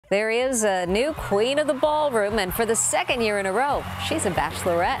There is a new queen of the ballroom, and for the second year in a row, she's a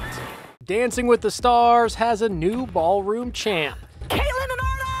Bachelorette. Dancing with the Stars has a new ballroom champ.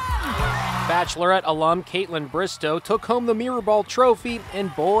 Bachelorette alum Kaitlyn Bristowe took home the mirror ball trophy,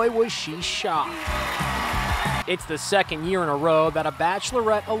 and boy was she shocked. It's the second year in a row that a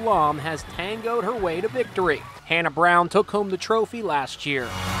Bachelorette alum has tangoed her way to victory. Hannah Brown took home the trophy last year.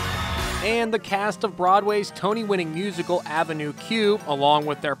 And the cast of Broadway's Tony-winning musical Avenue Q, along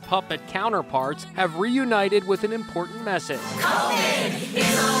with their puppet counterparts, have reunited with an important message.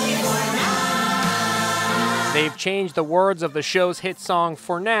 They've changed the words of the show's hit song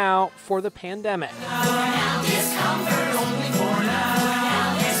For Now for the pandemic.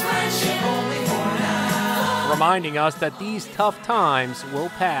 Reminding us that these tough times will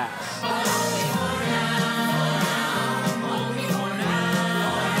pass.